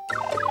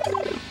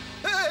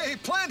 Hey,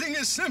 planting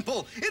is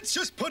simple. It's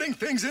just putting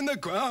things in the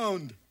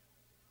ground.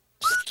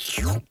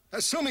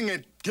 Assuming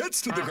it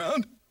gets to the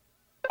ground.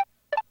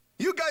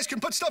 You guys can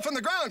put stuff in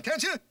the ground,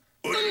 can't you?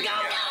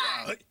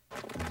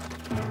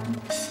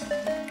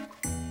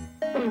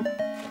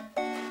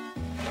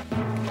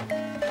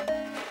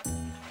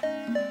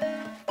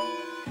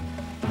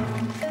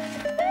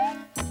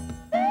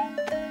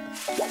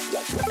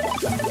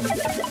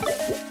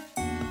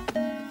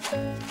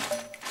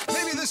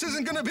 Maybe this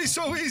isn't gonna be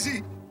so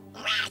easy.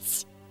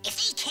 Rats! If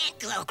they can't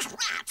grow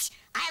crops,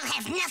 I'll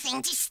have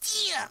nothing to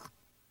steal.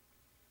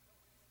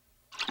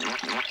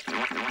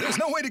 There's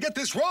no way to get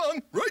this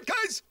wrong, right,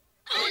 guys?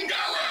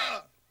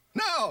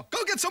 Now,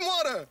 go get some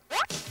water.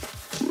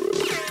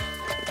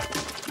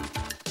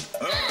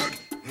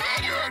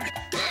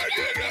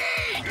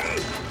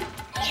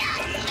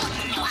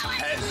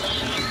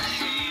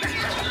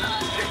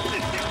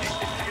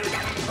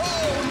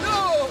 Oh,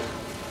 no!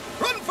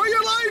 Run for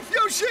your life,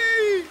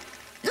 Yoshi!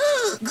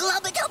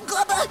 Glubba-dub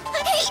glubba!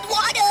 I hate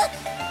water!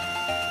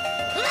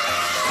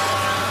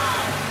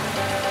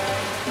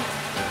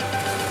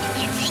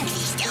 You'd think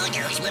these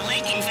dodos were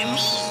working for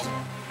me.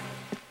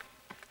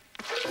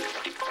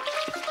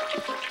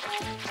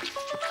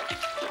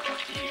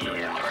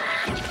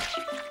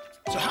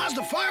 So how's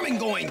the farming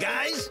going,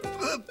 guys?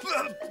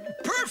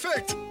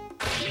 Perfect!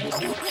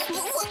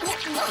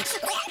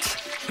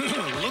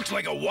 Looks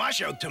like a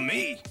washout to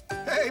me.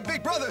 Hey,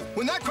 big brother,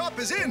 when that crop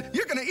is in,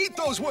 you're gonna eat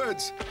those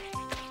words.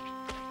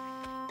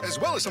 As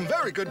well as some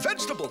very good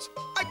vegetables.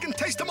 I can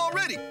taste them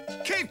already.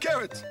 Cave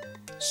carrots,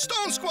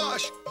 stone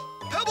squash,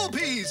 pebble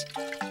peas.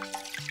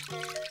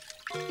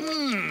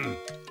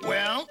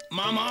 Well,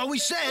 Mama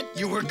always said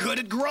you were good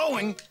at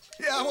growing.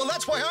 Yeah, well,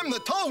 that's why I'm the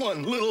tall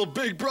one, little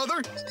big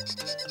brother.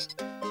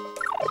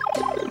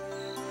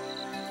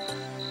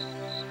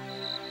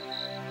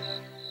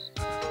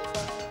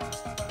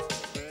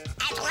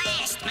 At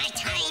last, my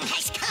time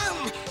has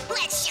come.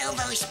 Let's show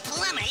those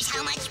plumbers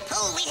how much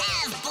pull we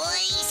have,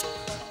 boys.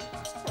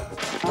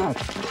 How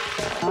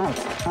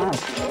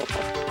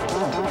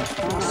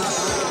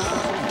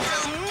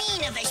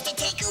mean of us to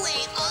take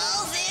away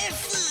all their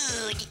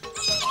food.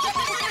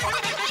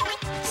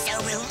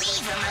 So we'll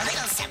leave them a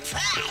little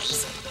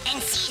surprise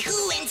and see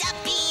who ends up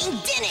being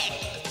dinner.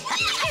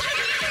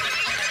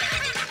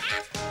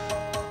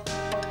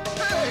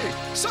 Hey,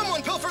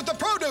 someone pilfered the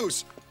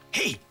produce.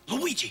 Hey,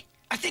 Luigi,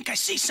 I think I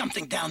see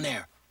something down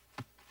there.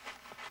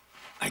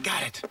 I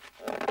got it.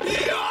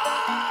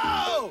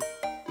 Yo!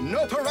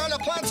 No piranha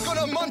plant's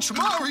gonna munch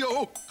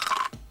Mario!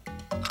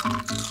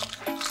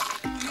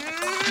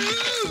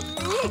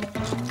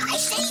 I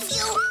save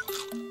you!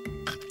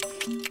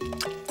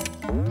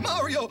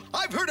 Mario,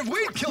 I've heard of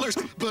weed killers,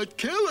 but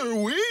killer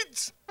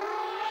weeds?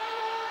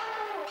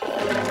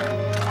 Run!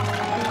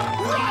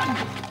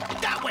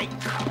 That way!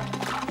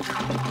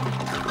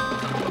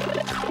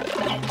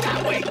 No,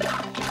 that way!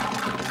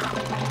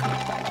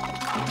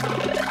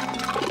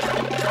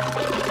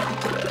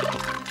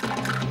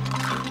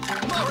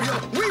 Mario,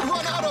 we've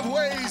run out of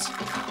ways!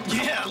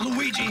 Yeah,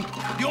 Luigi,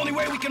 the only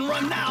way we can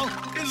run now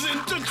is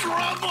into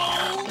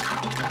trouble!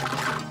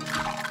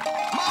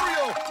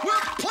 Mario,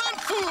 we're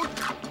plant food!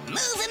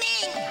 Move him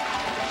in!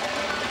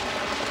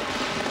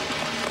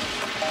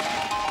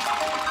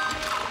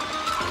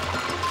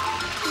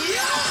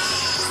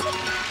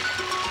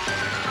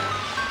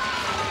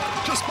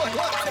 Just my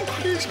luck,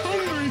 he's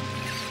hungry!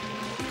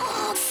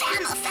 Oh,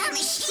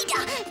 Famishida,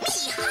 me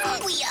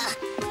hungrier!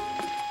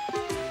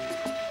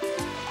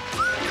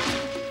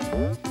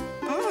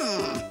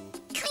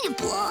 Kind of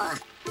blah.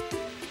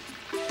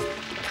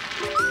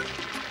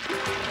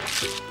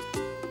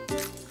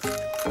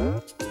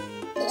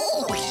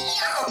 Oh,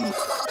 yum!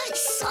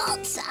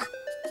 Salsa!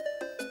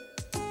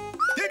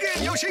 Dig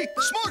in, Yoshi!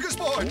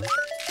 Smorgasbord!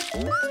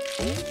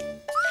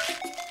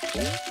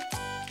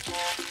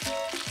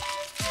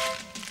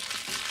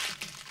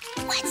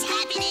 What's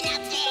happening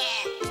up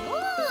there?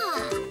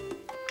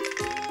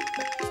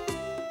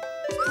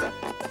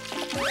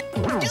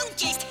 Don't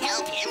just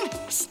help him.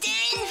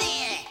 Stand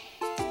there.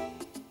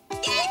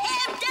 Get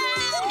him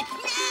down!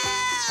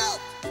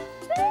 No!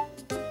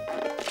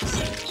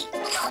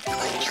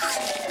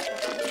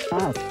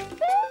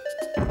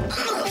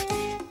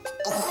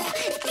 Oh,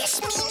 this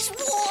means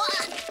war!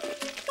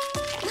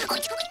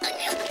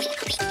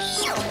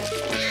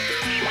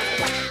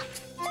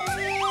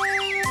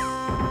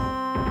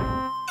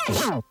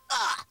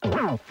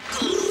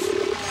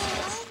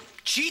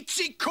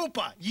 Cheatsy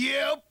Koopa,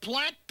 you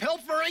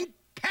plant-pilfering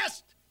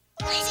pest!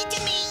 Listen to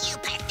me, you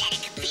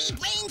pathetic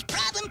pea-brained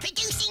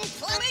problem-producing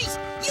plumbers!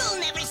 You'll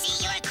never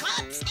see your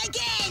crops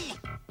again!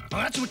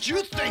 Well, that's what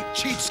you think,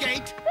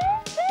 cheapskate!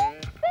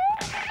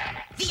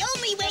 The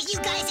only way you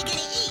guys are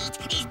gonna eat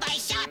is by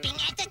shopping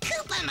at the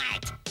Koopa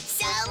Mart!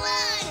 So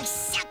long,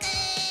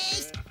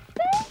 suckers!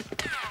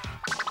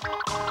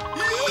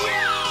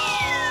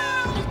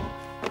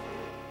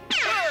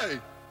 Hey,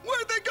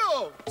 where'd they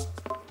go?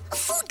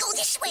 Food go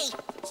this way!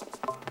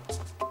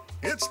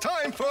 It's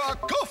time for our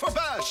gopher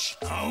bash!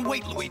 Oh,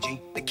 wait, Luigi.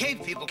 The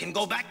cave people can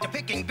go back to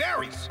picking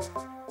berries.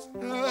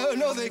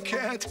 No, they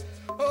can't.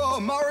 Oh,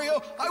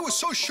 Mario, I was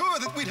so sure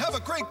that we'd have a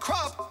great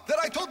crop that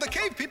I told the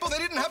cave people they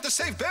didn't have to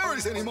save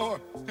berries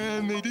anymore.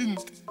 And they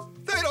didn't.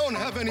 They don't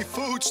have any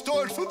food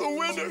stored for the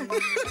winter.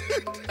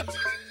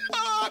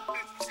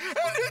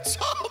 And it's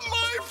all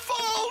my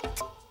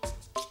fault!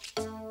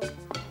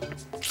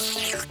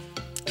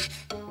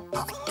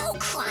 Oh, no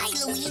cry,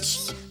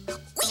 Luigi.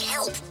 We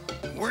help.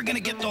 We're gonna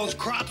get those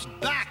crops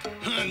back.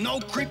 No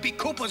creepy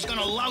Koopa's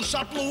gonna louse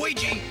up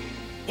Luigi.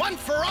 One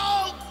for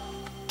all!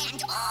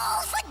 And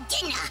all for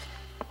dinner.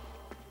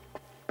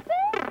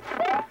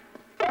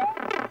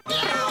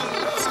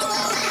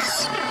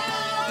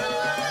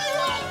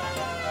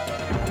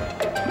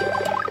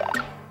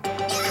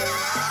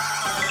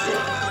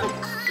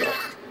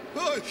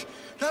 Oh,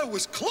 that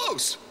was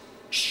close.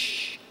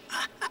 Shh.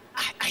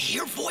 I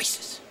hear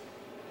voices.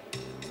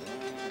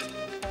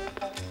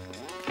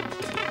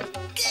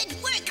 Good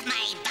work,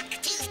 my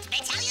buck-toothed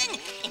battalion.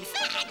 In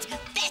fact,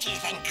 better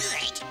than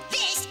good.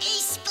 This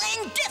is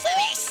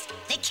splendiferous.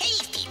 The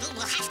cave people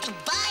will have to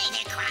buy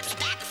their crops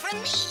back from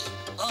me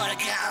or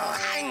go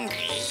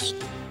hungry.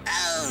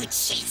 Oh,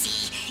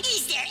 Chitty,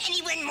 is there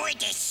anyone more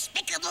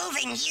despicable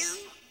than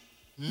you?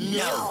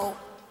 No.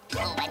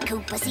 But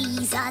Koopa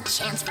sees a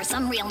chance for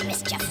some real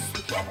mischief.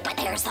 But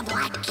there's the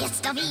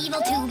blackest of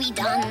evil to be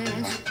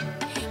done.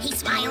 He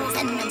smiles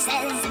and then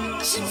says,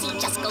 Cheatsy,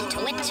 just go to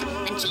it.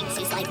 And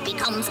Cheatsy's life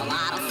becomes a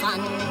lot of fun.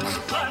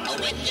 Oh,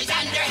 when there's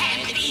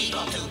underhanded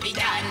evil to be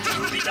done,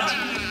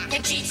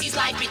 then Cheatsy's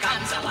life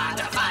becomes a lot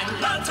of fun.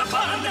 Lots of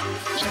fun!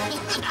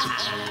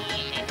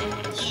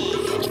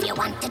 If you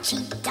want to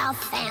cheat a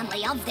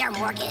family of their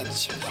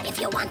mortgage, if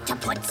you want to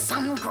put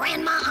some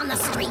grandma on the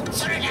street,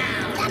 then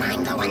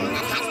I'm the one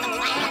that has the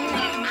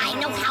plan. I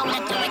know how to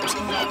do it.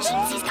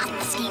 Cheatsy's got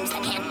the schemes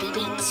that can't be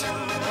beat.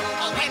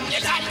 Oh, when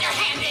there's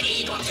underhanded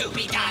evil to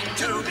be done,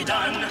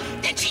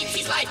 then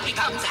Cheatsy's life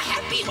becomes a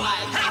happy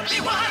one.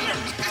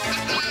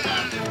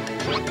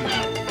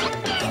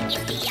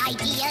 If the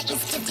idea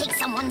is to take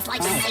someone's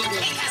life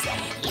savings,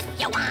 if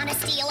you want to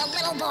steal a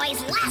little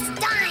boy's last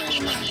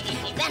dime,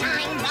 then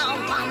I'm the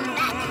one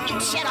that you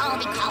should all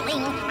be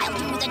calling. I'll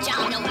do the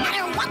job no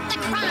matter what the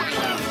crime.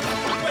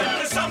 When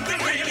there's something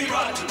really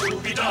rotten to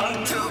be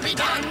done,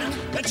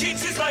 then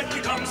Cheatsy's life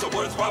becomes a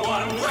worthwhile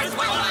one.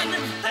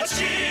 That's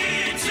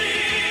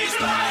Cheatsy's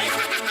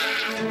life.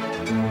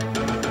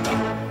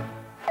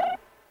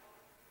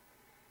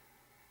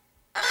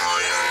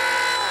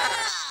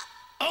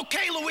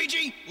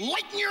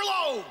 lighten your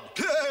load.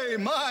 Hey,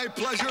 my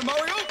pleasure,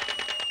 Mario.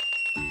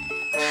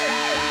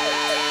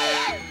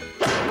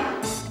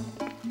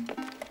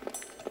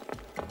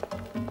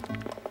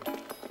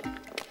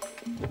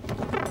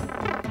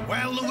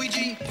 Well,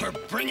 Luigi, we're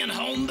bringing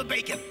home the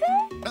bacon.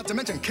 Not to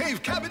mention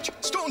cave cabbage,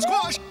 stone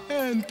squash,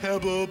 and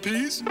pebble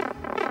peas.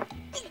 I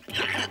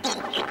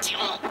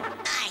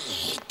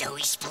hate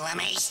those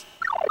plumbers.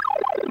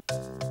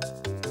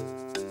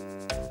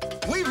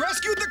 We've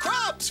rescued the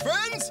crops,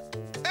 friends!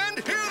 And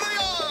here they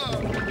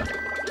are!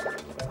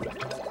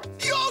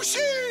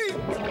 Yoshi!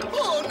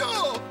 Oh,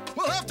 no!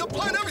 We'll have to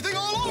plant everything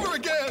all over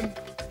again!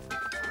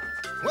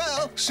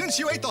 Well, since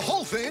you ate the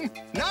whole thing,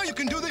 now you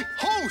can do the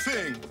whole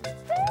thing!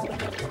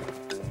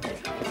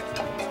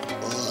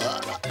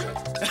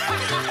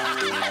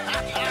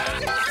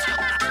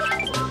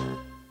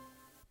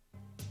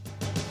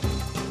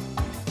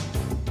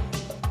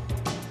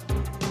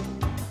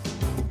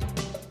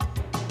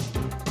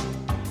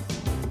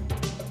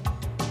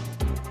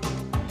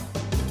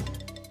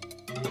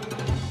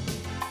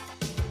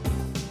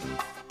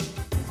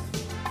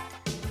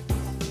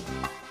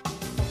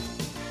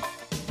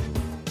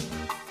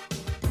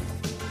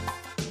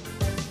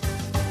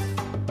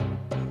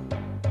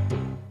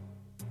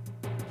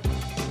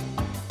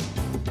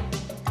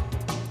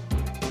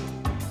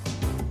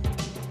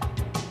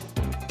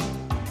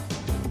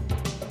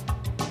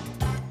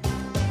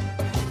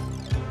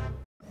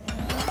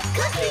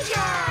 Cookie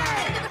jar!